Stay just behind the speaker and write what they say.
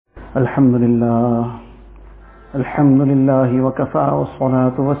الحمد لله وكفى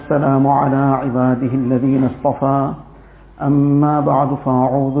والصلاة والسلام على عباده الذين اصطفى أما بعد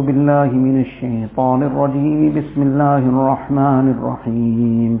فأعوذ بالله من الشيطان الرجيم بسم الله الرحمن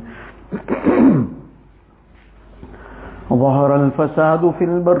الرحيم ظهر الفساد في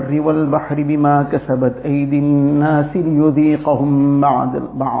البر والبحر بما كسبت أيدي الناس ليذيقهم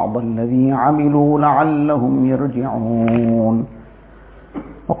بعض الذي عملوا لعلهم يرجعون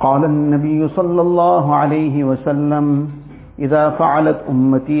وقال النبي صلى الله عليه وسلم إذا فعلت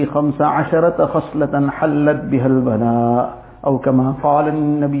أمتي 15 خصلة حلت بها البلاء أو كما قال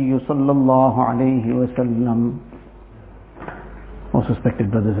النبي صلى الله عليه وسلم. Most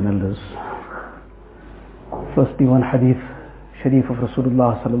respected brothers and elders, firstly one hadith sharif of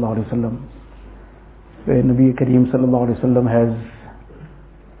Rasulullah sallallahu alaihi wasallam, where Nabi Kareem sallallahu alaihi wasallam has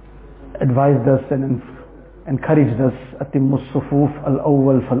advised us and encouraged us, atimmu sufuf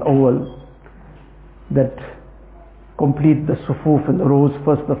al-awwal fal-awwal, that complete the sufuf and the rows,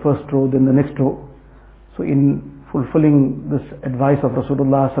 first the first row, then the next row. So in fulfilling this advice of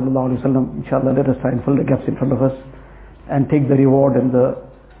Rasulullah sallallahu alaihi wasallam, inshallah let us try and fill the gaps in front of us and take the reward and the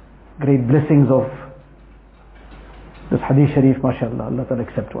great blessings of this hadith sharif, mashallah. Allah ta'ala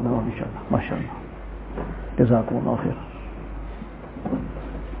accept one of them, inshallah, mashallah. Jazakumullah khair.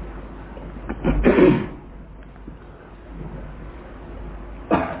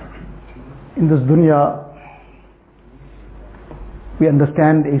 In this dunya, we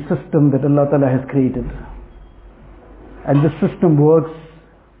understand a system that Allah Ta'ala has created, and this system works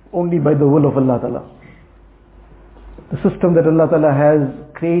only by the will of Allah Ta'ala. The system that Allah Ta'ala has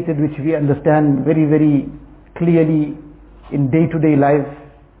created, which we understand very, very clearly in day-to-day life,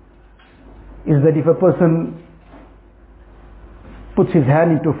 is that if a person puts his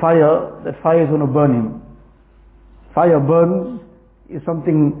hand into fire, that fire is going to burn him. Fire burns is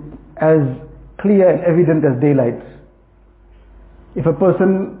something as clear and evident as daylight. If a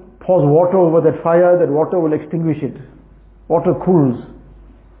person pours water over that fire, that water will extinguish it. Water cools.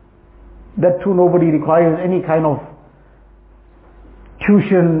 That too, nobody requires any kind of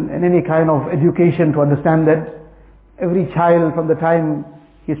tuition and any kind of education to understand that. Every child, from the time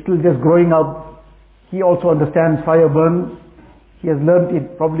he's still just growing up, he also understands fire burns. He has learnt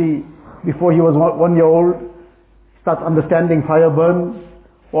it probably before he was 1 year old. Starts understanding fire burns,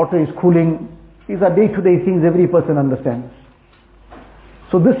 water is cooling. These are day-to-day things every person understands.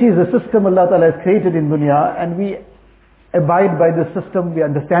 So this is a system Allah Ta'ala has created in dunya, and we abide by this system, we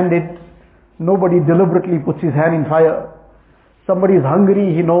understand it. Nobody deliberately puts his hand in fire. Somebody is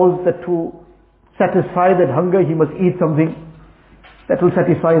hungry, he knows that to satisfy that hunger he must eat something that will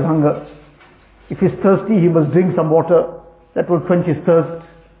satisfy his hunger. If he's thirsty, he must drink some water that will quench his thirst.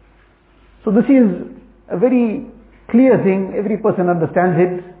 So this is a very clear thing, every person understands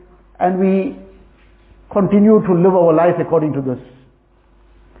it, and we continue to live our life according to this.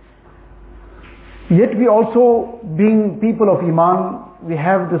 Yet we also, being people of Iman, we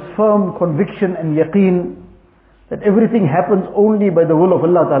have this firm conviction and yaqeen that everything happens only by the will of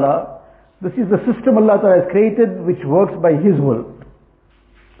Allah Ta'ala. This is the system Allah Ta'ala has created, which works by His will.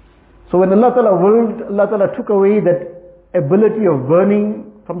 So when Allah Ta'ala willed, Allah Ta'ala took away that ability of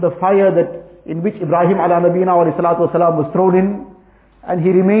burning from the fire that in which Ibrahim ala nabiyina wa salatu wasalam was thrown in, and he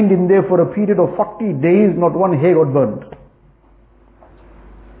remained in there for a period of 40 days, not one hair got burned.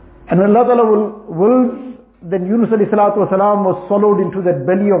 And when Allah Ta'ala wills, then Yunus alayhi salatu wasalam was swallowed into that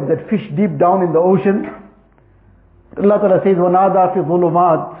belly of that fish deep down in the ocean. Allah Ta'ala says, وَنَادَى فِي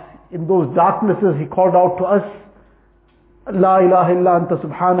الظُّلُمَاتِ, in those darknesses he called out to us, لَا إِلَهَ إِلَّا أَنْتَ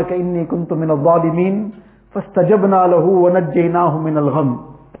سُبْحَانَكَ إِنِّي كُنْتُ مِنَ الظَّالِمِينَ فَاسْتَجَبْنَا لَهُ وَنَجَّيْنَاهُ مِنَ الْغَمِّ.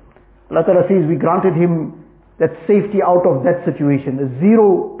 Allah Ta'ala says, we granted him that safety out of that situation, a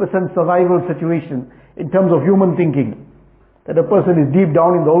 0% survival situation in terms of human thinking. That a person is deep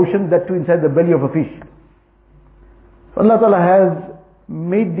down in the ocean, that too inside the belly of a fish. So Allah Ta'ala has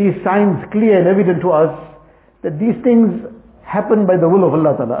made these signs clear and evident to us that these things happen by the will of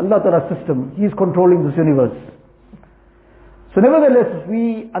Allah Ta'ala. Allah Ta'ala's system, He is controlling this universe. So nevertheless,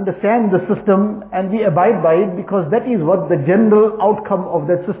 we understand the system and we abide by it, because that is what the general outcome of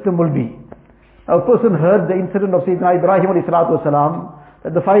that system will be. Now, a person heard the incident of Sayyidina Ibrahim alayhi salatu wasalam,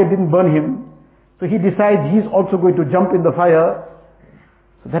 that the fire didn't burn him, so he decides he's also going to jump in the fire.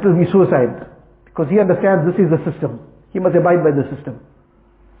 So that will be suicide, because he understands this is the system. He must abide by the system.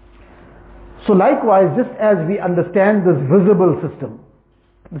 So likewise, just as we understand this visible system,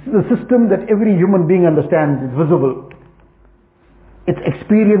 this is a system that every human being understands, is visible. It's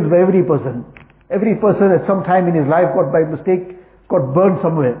experienced by every person. Every person at some time in his life by mistake got burned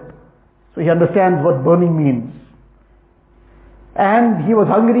somewhere. So he understands what burning means. and he was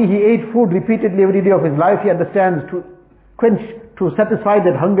hungry, he ate food repeatedly every day of his life. He understands to quench, to satisfy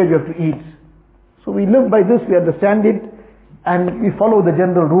that hunger you have to eat. So we live by this, we understand it, and we follow the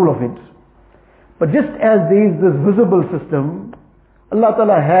general rule of it. But just as there is this visible system, Allah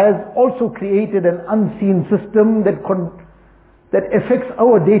Ta'ala has also created an unseen system that affects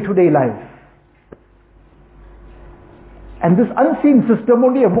our day-to-day life. And this unseen system,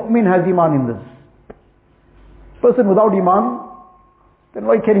 only a mu'min has iman in this. Person without iman, then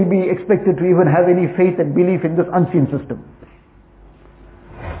why can he be expected to even have any faith and belief in this unseen system?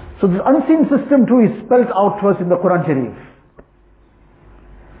 So this unseen system too is spelled out to us in the Quran Sharif.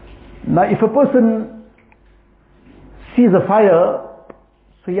 Now if a person sees a fire,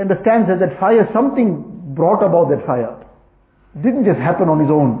 so he understands that fire, something brought about that fire. It didn't just happen on his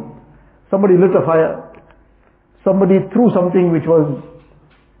own. Somebody lit a fire. Somebody threw something which was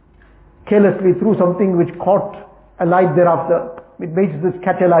carelessly threw something which caught a light thereafter. It makes this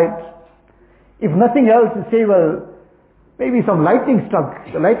catch a light. If nothing else, you say, well, maybe some lightning struck.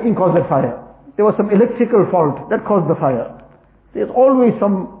 The lightning caused that fire. There was some electrical fault that caused the fire. There's always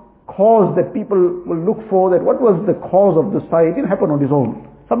some cause that people will look for, that what was the cause of this fire? It didn't happen on its own.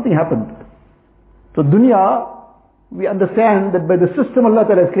 Something happened. So dunya, we understand that by the system Allah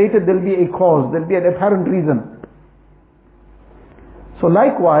Ta'ala has created, there will be a cause, there will be an apparent reason. So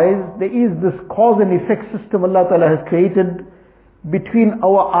likewise, there is this cause and effect system Allah Ta'ala has created between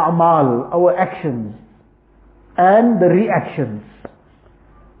our a'mal, our actions, and the reactions.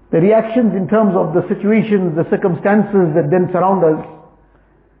 The reactions in terms of the situations, the circumstances that then surround us,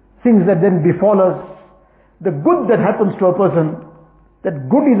 things that then befall us, the good that happens to a person, that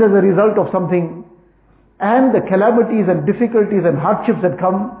good is as a result of something, and the calamities and difficulties and hardships that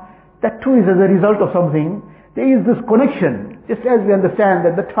come, that too is as a result of something. There is this connection, just as we understand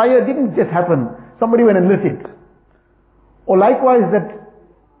that the fire didn't just happen, somebody went and lit it. Or likewise that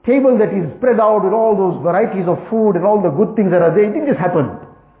table that is spread out with all those varieties of food and all the good things that are there, it didn't just happen.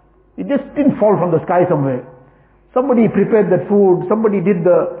 It just didn't fall from the sky somewhere. Somebody prepared that food, somebody did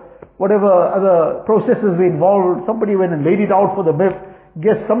the whatever other processes were involved, somebody went and laid it out for the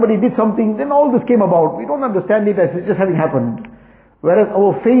guest, somebody did something, then all this came about. We don't understand it as it just having happened. Whereas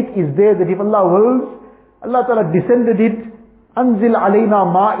our faith is there that if Allah wills, Allah Ta'ala descended it, أنزل علينا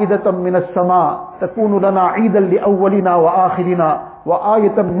مائدة من السماء تكون لنا عيدا لأولنا وآخرنا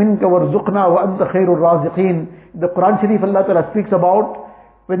وآية منك وارزقنا وأنت خير الرازقين. The Quran Sharif, Allah Ta'ala speaks about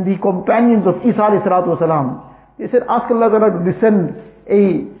when the companions of Isa alayhi salatu wasalam, they said, ask Allah Ta'ala to descend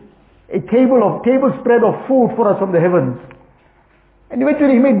a table spread of food for us from the heavens. And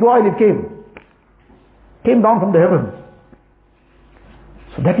eventually he made dua and it came down from the heavens.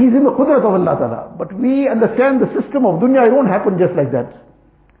 So that is in the qudrat of Allah Ta'ala. But we understand the system of dunya, it won't happen just like that.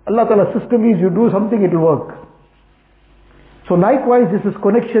 Allah Ta'ala's system is you do something, it will work. So likewise, this is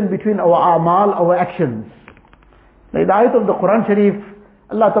connection between our a'mal, our actions. Like the ayat of the Quran Sharif,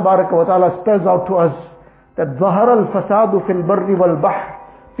 Allah Tabaraka wa Ta'ala spells out to us that ظَهَرَ الْفَسَادُ فِي الْبَرِّ وَالْبَحْرِ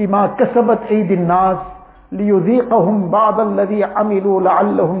بِمَا كَسَبَتْ أَيْدِي النَّاسِ لِيُذِيقَهُمْ بَعْضَ الَّذِي عَمِلُوا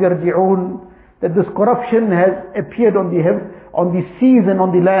لَعَلَّهُمْ يَرْجِعُونَ. That this corruption has appeared on the seas and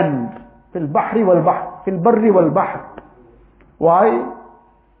on the land. فِي الْبَحْرِ وَالْبَحْرِ فِي الْبَرِّ وَالْبَحْرِ. Why?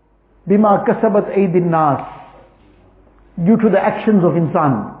 بِمَا كَسَبَتْ أَيْدِي النَّاسِ. Due to the actions of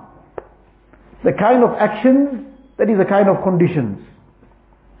insan. The kind of actions, that is the kind of conditions.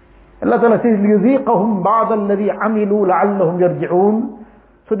 Allah Ta'ala says, لِيُذِيقَهُمْ بَعْضَ الَّذِي عَمِلُوا لَعَلَّهُمْ يَرْجِعُونَ.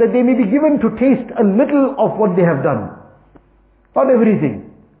 So that they may be given to taste a little of what they have done. Not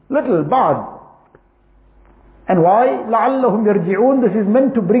everything. Little, bad. And why? لَعَلَّهُمْ يَرْجِعُونَ. This is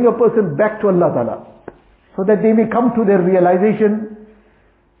meant to bring a person back to Allah Ta'ala. So that they may come to their realization.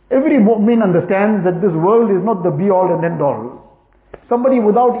 Every mu'min understands that this world is not the be-all and end-all. Somebody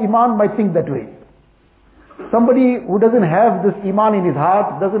without iman might think that way. Somebody who doesn't have this iman in his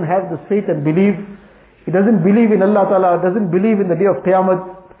heart, doesn't have this faith and belief, he doesn't believe in Allah Ta'ala, doesn't believe in the day of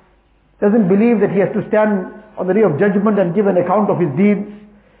Qiyamah, doesn't believe that he has to stand on the day of judgment and give an account of his deeds,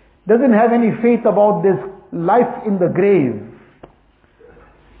 doesn't have any faith about this life in the grave,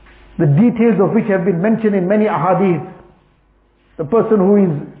 the details of which have been mentioned in many ahadith. The person who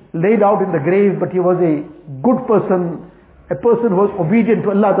is laid out in the grave, but he was a good person, a person who was obedient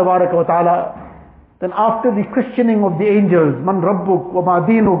to Allah Tabaraka wa Ta'ala. Then after the questioning of the angels, Man Rabbuk, wa ma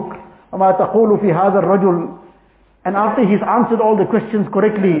dinuk, wa ma taqulu fi hadha ar-rajul, and after he's answered all the questions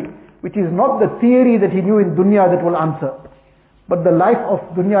correctly, which is not the theory that he knew in dunya that will answer, but the life of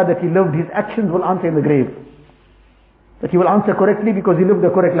dunya that he lived, his actions will answer in the grave. That he will answer correctly because he lived the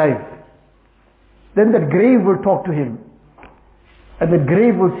correct life. Then that grave will talk to him. And the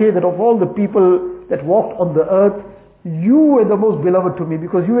grave will say that of all the people that walked on the earth, you were the most beloved to me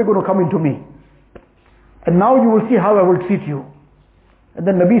because you were going to come into me. And now you will see how I will treat you. And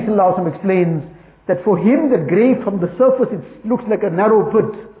then Nabi Sallallahu Alaihi Wasallam explains that for him the grave from the surface it looks like a narrow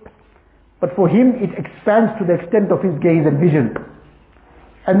pit. But for him it expands to the extent of his gaze and vision.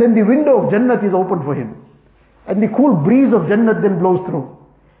 And then the window of Jannat is opened for him. And the cool breeze of Jannat then blows through.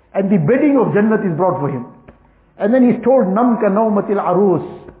 And the bedding of Jannat is brought for him. And then he's told, Nam ka nawmatil arus.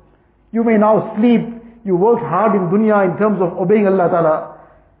 You may now sleep. You worked hard in dunya in terms of obeying Allah Ta'ala.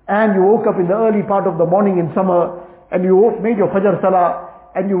 And you woke up in the early part of the morning in summer. And you made your Fajr Salah.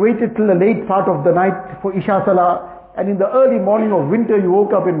 And you waited till the late part of the night for Isha Salah. And in the early morning of winter you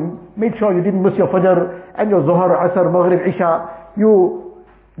woke up and made sure you didn't miss your Fajr and your Zuhr, Asr, Maghrib, Isha. You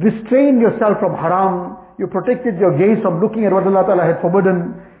restrained yourself from haram. You protected your gaze from looking at what Allah Ta'ala had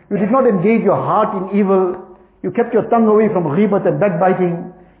forbidden. You did not engage your heart in evil. You kept your tongue away from ghibat and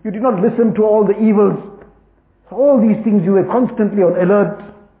backbiting. You did not listen to all the evils. So all these things you were constantly on alert.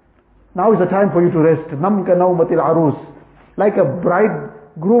 Now is the time for you to rest. Nam ka nawmatil arus. Like a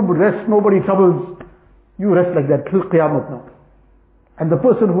bridegroom rests, nobody troubles. You rest like that till Qiyamah now. And the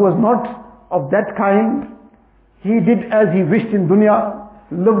person who was not of that kind, he did as he wished in dunya,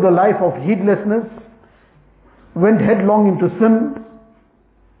 lived a life of heedlessness, went headlong into sin,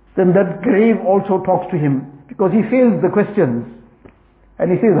 then that grave also talks to him because he fails the questions.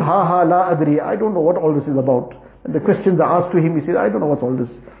 And he says, ha ha la adri, I don't know what all this is about. And the questions are asked to him, he says, I don't know what's all this.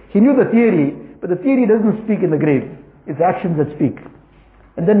 He knew the theory, but the theory doesn't speak in the grave. It's actions that speak.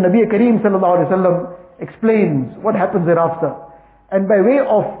 And then Nabi Kareem Sallallahu Alaihi Wasallam explains what happens thereafter. And by way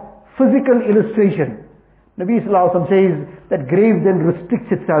of physical illustration, Nabi Sallallahu Alaihi Wasallam says that grave then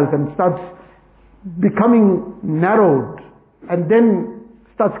restricts itself and starts becoming narrowed and then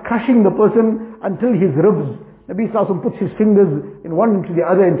starts crushing the person until his ribs, Nabi Sallallahu Alaihi Wasallam puts his fingers in one into the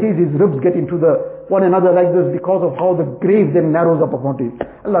other and says his ribs get into the one another like this because of how the grave then narrows up upon it.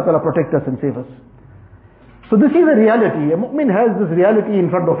 Allah Ta'ala protect us and save us. So this is a reality. A mu'min has this reality in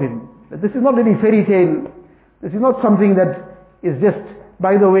front of him. This is not any fairy tale. This is not something that is just,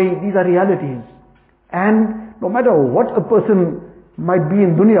 by the way, these are realities. And no matter what a person might be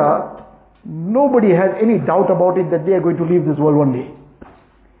in dunya, nobody has any doubt about it that they are going to leave this world one day.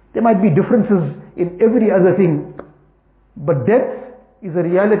 There might be differences in every other thing, but death is a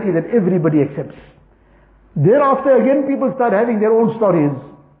reality that everybody accepts. Thereafter again people start having their own stories,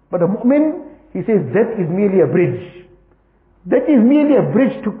 but a mu'min, he says death is merely a bridge. Death is merely a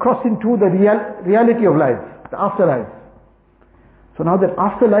bridge to cross into the reality of life, the afterlife. So now that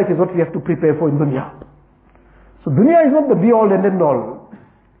afterlife is what we have to prepare for in dunya. So dunya is not the be all and end all.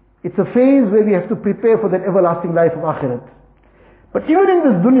 It's a phase where we have to prepare for that everlasting life of Akhirat. But even in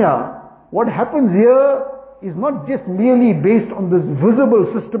this dunya, what happens here is not just merely based on this visible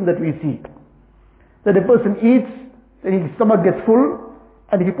system that we see. That a person eats, then his stomach gets full,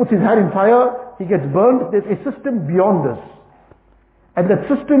 and if he puts his hair in fire, he gets burned. There's a system beyond this. And that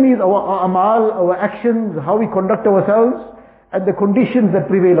system is our amal, our actions, how we conduct ourselves, and the conditions that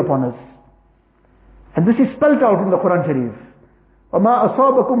prevail upon us. And this is spelled out in the Quran Sharif. وَمَا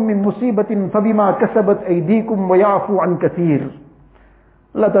أَصَابَكُم مِّن مُّصِيبَةٍ فَبِمَا كَسَبَتْ أَيْدِيكُمْ وَيَعْفُو عَن كَثِيرٍ.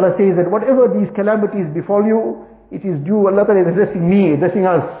 Allah Ta'ala says that whatever these calamities befall you, it is due, Allah Ta'ala is addressing me, addressing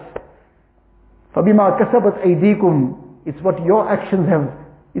us. فَبِمَا كَسَبَتْ أَيْدِيكُمْ. It's what your actions have,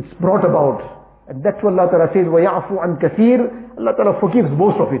 it's brought about. And that's what Allah Ta'ala says, وَيَعْفُو عَن كَثِيرٍ. Allah Ta'ala forgives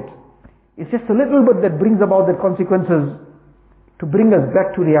most of it. It's just a little bit that brings about the consequences to bring us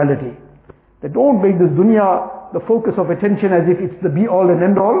back to reality. That don't make this dunya the focus of attention as if it's the be all and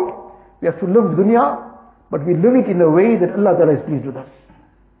end all. We have to live dunya, but we live it in a way that Allah Ta'ala is pleased with us.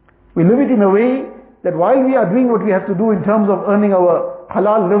 We live it in a way that while we are doing what we have to do in terms of earning our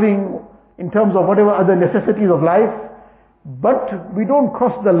halal living, in terms of whatever other necessities of life, but we don't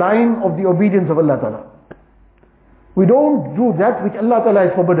cross the line of the obedience of Allah Ta'ala. We don't do that which Allah Ta'ala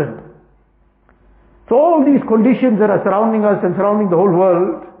has forbidden. So all these conditions that are surrounding us and surrounding the whole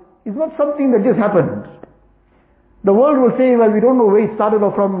world is not something that just happened. The world will say, well, we don't know where it started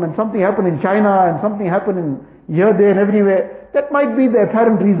off from, and something happened in China, and something happened in here, there, and everywhere. That might be the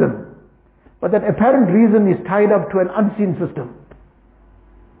apparent reason. But that apparent reason is tied up to an unseen system.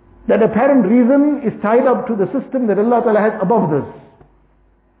 That apparent reason is tied up to the system that Allah Ta'ala has above this.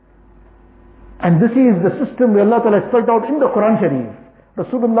 And this is the system where Allah Ta'ala has spelled out in the Quran Sharif.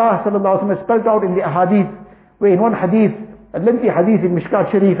 Rasulullah Sallallahu Alaihi Wasallam has spelled out in the ahadith, where in one hadith, a lengthy hadith in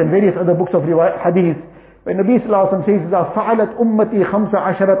Mishkat Sharif and various other books of hadith, when Nabi Sallallahu Alaihi Wasallam says, إِذَا فَعَلَتْ أُمَّتِي 15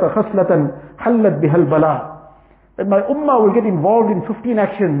 خَصْلَةً حَلَّتْ بِهَا الْبَلَاءِ. That my ummah will get involved in 15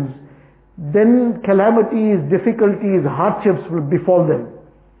 actions, then calamities, difficulties, hardships will befall them.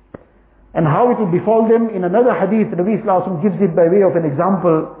 And how it will befall them, in another hadith, Nabi Sallallahu Alaihi Wasallam gives it by way of an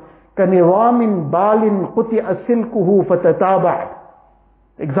example. كَنِظَامٍ بَالٍ قُطِعَ سِلْكُهُ فَتَتَابَعَ.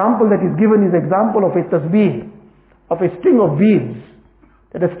 The example that is given is the example of a tasbih, of a string of beads.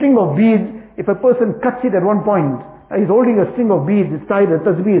 That a string of beads, if a person cuts it at one point, he's holding a string of beads, it's tied, the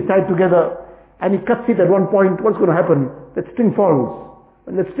tasbih is tied together, and he cuts it at one point, what's going to happen? That string falls.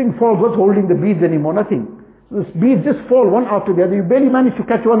 When the string falls, what's holding the beads anymore? Nothing. So the beads just fall one after the other. You barely manage to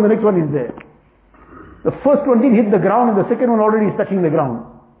catch one, the next one is there. The first one didn't hit the ground, and the second one already is touching the ground.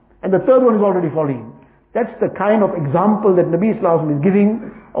 And the third one is already falling. That's the kind of example that Nabi Sallallahu Alaihi Wasallam is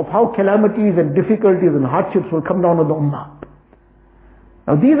giving of how calamities and difficulties and hardships will come down on the ummah.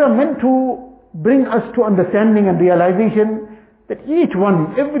 Now these are meant to bring us to understanding and realization that each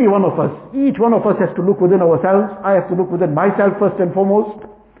one, every one of us has to look within ourselves. I have to look within myself first and foremost.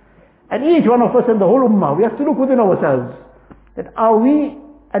 And each one of us and the whole ummah, we have to look within ourselves. That are we,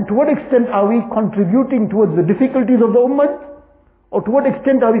 and to what extent are we contributing towards the difficulties of the ummah? Or to what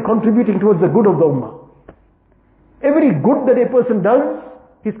extent are we contributing towards the good of the ummah? Every good that a person does,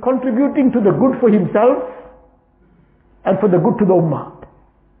 he's contributing to the good for himself and for the good to the ummah.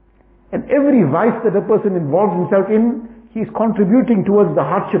 And every vice that a person involves himself in, he is contributing towards the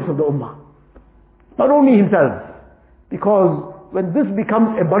hardships of the ummah. Not only himself, because when this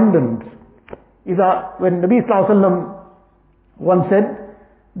becomes abundant, when Nabi Sallallahu Alaihi Wasallam once said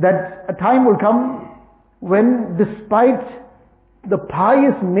that a time will come when, despite the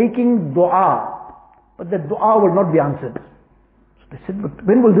pious making dua, but that dua will not be answered. So they said, but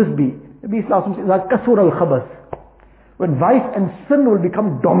when will this be? Nabi Sallallahu Alaihi Wasallam says, kasur al-khabas. When vice and sin will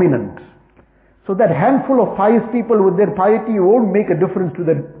become dominant. So that handful of pious people with their piety won't make a difference to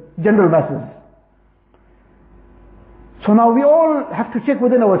the general masses. So now we all have to check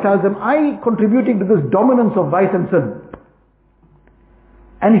within ourselves, am I contributing to this dominance of vice and sin?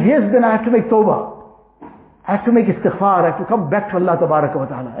 And if yes, then I have to make tawbah. I have to make istighfar, I have to come back to Allah Tabaraka wa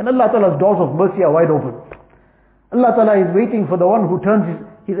Ta'ala. And Allah Ta'ala's doors of mercy are wide open. Allah Ta'ala is waiting for the one who turns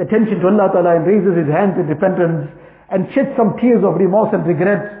his attention to Allah Ta'ala and raises his hands in repentance and sheds some tears of remorse and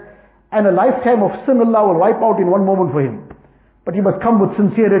regret, and a lifetime of sin Allah will wipe out in one moment for him. But he must come with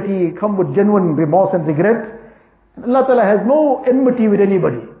sincerity, come with genuine remorse and regret. And Allah Ta'ala has no enmity with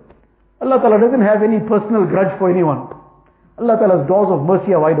anybody. Allah Ta'ala doesn't have any personal grudge for anyone. Allah Ta'ala's doors of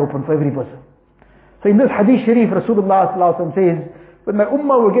mercy are wide open for every person. So in this hadith sharif, Rasulullah Sallallahu Alaihi Wasallam says, when my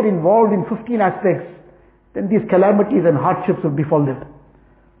ummah will get involved in 15 aspects, then these calamities and hardships will befall them.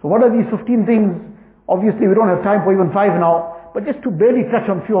 So what are these 15 things? Obviously we don't have time for even 5 now, but just to barely touch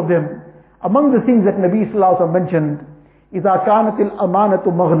on few of them. Among the things that Nabi Sallallahu Alaihi Wasallam mentioned is إِذَا كَانَتِ الْأَمَانَةُ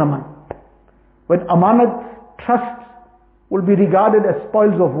مَغْنَمًا. When amanat, trust, will be regarded as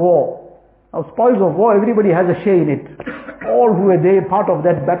spoils of war. Now spoils of war, everybody has a share in it. All who were there, part of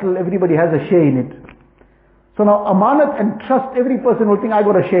that battle, everybody has a share in it. So now amanat and trust, every person will think, I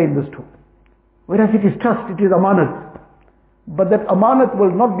got a share in this too. Whereas it is trust, it is amanat. But that amanat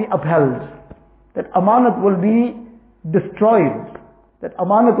will not be upheld. That amanat will be destroyed. That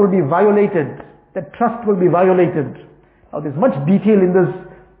amanat will be violated. That trust will be violated. Now there's much detail in this,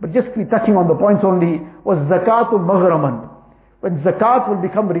 but just be touching on the points only. Was zakatu maghraman. When zakat will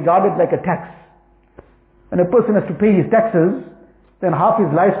become regarded like a tax. When a person has to pay his taxes, then half his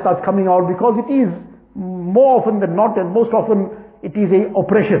life starts coming out, because it is more often than not, and most often it is a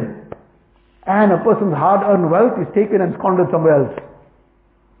oppression. And a person's hard-earned wealth is taken and squandered somewhere else.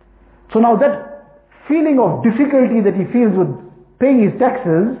 So now that feeling of difficulty that he feels with paying his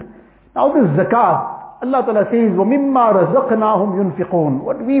taxes, now this zakat, Allah Ta'ala says, وَمِمَّا رَزَقْنَاهُمْ يُنْفِقُونَ.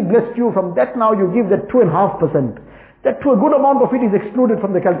 What we blessed you, from that now you give that 2.5%. That to a good amount of it is excluded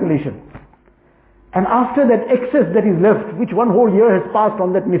from the calculation. And after that excess that is left, which one whole year has passed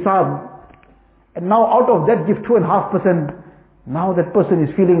on that nisab, and now out of that give 2.5%, now that person is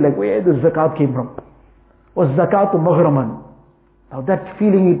feeling like, where the zakat came from? Was zakatu maghraman. Now that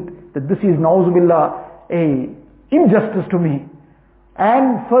feeling that this is, na'uzubillah, a injustice to me.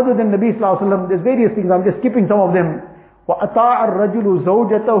 And further than Nabi Sallallahu Alaihi Wasallam, there's various things, I'm just skipping some of them. وَأَطَاعَ الرَّجُلُ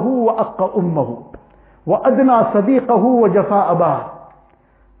زَوْجَتَهُ وَأَقَّ أُمَّهُ وَأَدْنَى صَدِيقَهُ وَجَفَاءَ أَبَاهُ.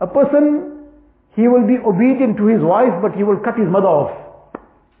 A person, he will be obedient to his wife, but he will cut his mother off.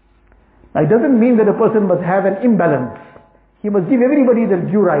 Now it doesn't mean that a person must have an imbalance. He must give everybody their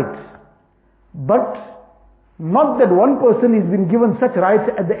due rights. But not that one person has been given such rights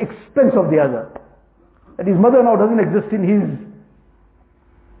at the expense of the other. That his mother now doesn't exist in his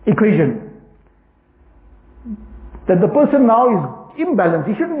equation. That the person now is imbalanced.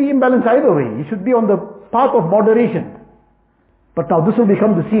 He shouldn't be imbalanced either way. He should be on the path of moderation. But now this will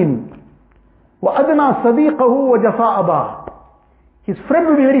become the scene. وَأَدْنَى صَدِيقَهُ وَجَفَاءَ أَبَاهُ. His friend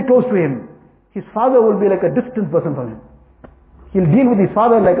will be very close to him. His father will be like a distant person from him. He'll deal with his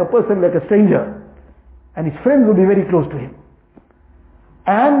father like a person, like a stranger. And his friends will be very close to him.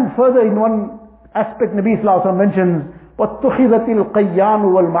 And further in one aspect, Nabi Sallallahu Alaihi Wasallam mentions, وَاتُّخِذَتِ الْقَيَّانُ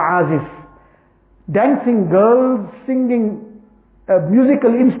وَالْمَعَازِفِ. Dancing girls, singing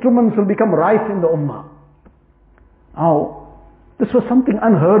musical instruments will become rife in the ummah. Now, this was something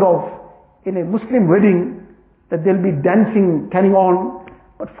unheard of in a Muslim wedding, that they'll be dancing, carrying on.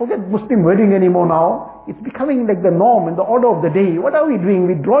 But forget Muslim wedding anymore now. It's becoming like the norm and the order of the day. What are we doing?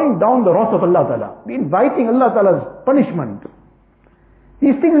 We're drawing down the wrath of Allah Ta'ala. We're inviting Allah Ta'ala's punishment.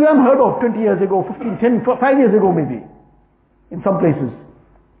 These things we haven't heard of 20 years ago, 15, 10, 5 years ago maybe, in some places.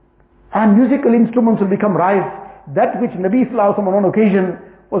 And musical instruments will become rife. That which Nabi Sallallahu Alaihi Wasallam on one occasion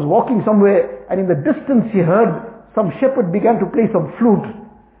was walking somewhere, and in the distance he heard some shepherd began to play some flute.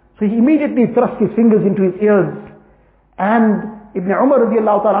 So he immediately thrust his fingers into his ears. And Ibn Umar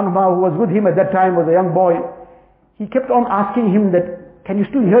radiallahu ta'ala anhu, who was with him at that time, was a young boy. He kept on asking him that, can you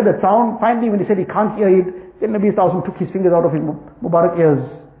still hear that sound? Finally, when he said he can't hear it, then Nabi Sallallahu Alaihi Wasallam took his fingers out of his Mubarak ears.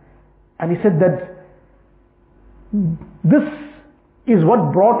 And he said that this is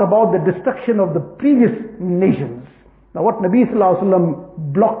what brought about the destruction of the previous nations. Now what Nabi Sallallahu Alaihi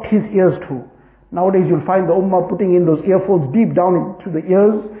Wasallam blocked his ears to. Nowadays you'll find the ummah putting in those earphones deep down into the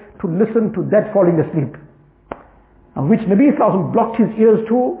ears to listen to that falling asleep. Now which Nabi Sallallahu Alaihi Wasallam blocked his ears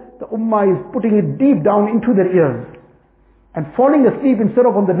to, the ummah is putting it deep down into their ears. And falling asleep instead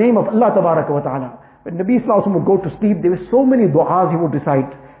of on the name of Allah Tabaraka wa Ta'ala. When Nabi Sallallahu Alaihi Wasallam would go to sleep, there were so many du'as he would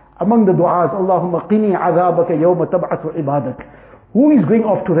recite. Among the du'as, Allahumma qini azabaka yawma tab'athu ibadak. Who is going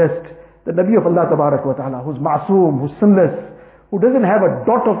off to rest? The Nabi of Allah Tabaraka wa Ta'ala, who's ma'soom, who's sinless, who doesn't have a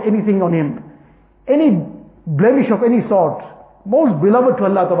dot of anything on him, any blemish of any sort, most beloved to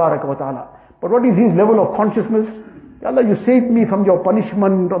Allah Tabaraka wa Ta'ala. But what is his level of consciousness? Allah, you saved me from your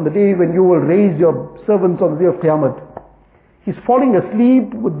punishment on the day when you will raise your servants on the day of Qiyamah. He's falling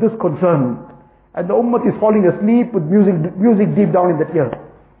asleep with this concern. And the ummah is falling asleep with music deep down in that ear.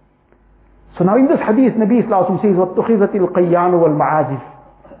 So now in this hadith, Nabi Sallallahu Alaihi Wasallam says, وَاتُّخِذَتِ الْقَيَّانُ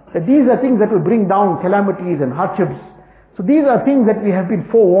وَالْمَعَازِفِ. That these are things that will bring down calamities and hardships. So these are things that we have been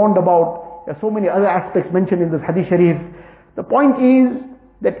forewarned about. There are so many other aspects mentioned in this hadith sharif. The point is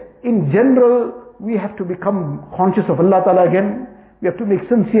that in general, we have to become conscious of Allah Ta'ala again. We have to make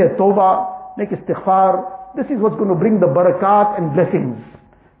sincere tawbah, make istighfar. This is what's going to bring the barakat and blessings.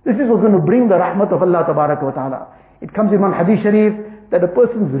 This is what's going to bring the rahmat of Allah Tabaraka wa Ta'ala. It comes in one hadith sharif that a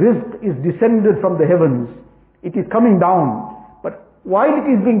person's rizq is descended from the heavens. It is coming down. But while it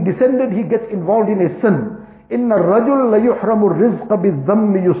is being descended, he gets involved in a sin. إِنَّ الرَّجُلَ لَيُحْرَمُ الرِّزْقَ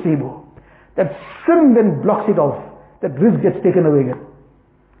بِالذَّمِّ يُصِيبُهُ. That sin then blocks it off. That rizq gets taken away again.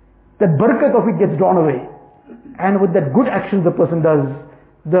 That barakat of it gets drawn away. And with that good actions the person does,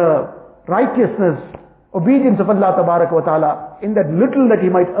 the righteousness, obedience of Allah Tabaraka wa Ta'ala, in that little that he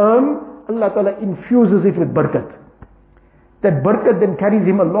might earn, Allah Ta'ala infuses it with barakat. That barakat then carries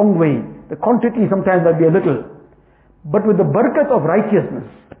him a long way. The quantity sometimes might be a little. But with the barakat of righteousness,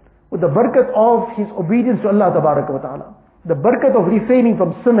 with the barakat of his obedience to Allah Tabaraka wa Ta'ala, the barakat of refraining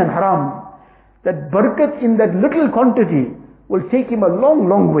from sin and haram, that barakat in that little quantity will take him a long,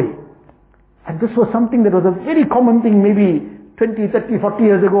 long way. And this was something that was a very common thing maybe 20, 30, 40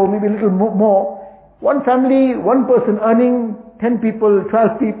 years ago, maybe a little more. One family, one person earning 10 people,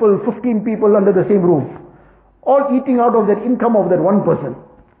 12 people, 15 people under the same roof. All eating out of that income of that one person.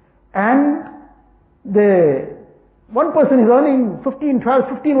 And the one person is earning 15, 12,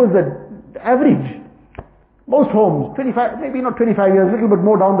 15 was the average. Most homes, 25, maybe not 25 years, a little bit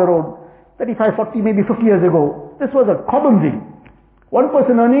more down the road, 35, 40, maybe 50 years ago. This was a common thing. One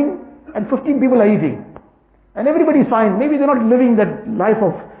person earning and 15 people are eating. And everybody is fine. Maybe they're not living that life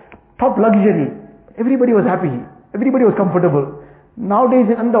of top luxury. Everybody was happy. Everybody was comfortable.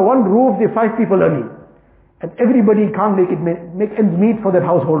 Nowadays, under one roof, there are 5 people earning. And everybody can't make ends meet for that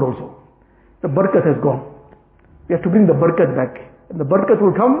household also. The barakat has gone. We have to bring the barakat back. And the barakat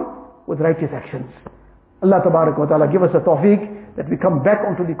will come with righteous actions. Allah Tabaraka wa Ta'ala give us a tawfiq that we come back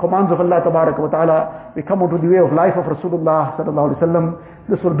onto the commands of Allah Tabaraka wa Ta'ala. We come onto the way of life of Rasulullah Sallallahu Alaihi Wasallam.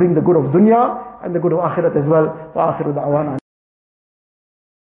 This will bring the good of dunya and the good of akhirat as well. Wa akhiru da'wana.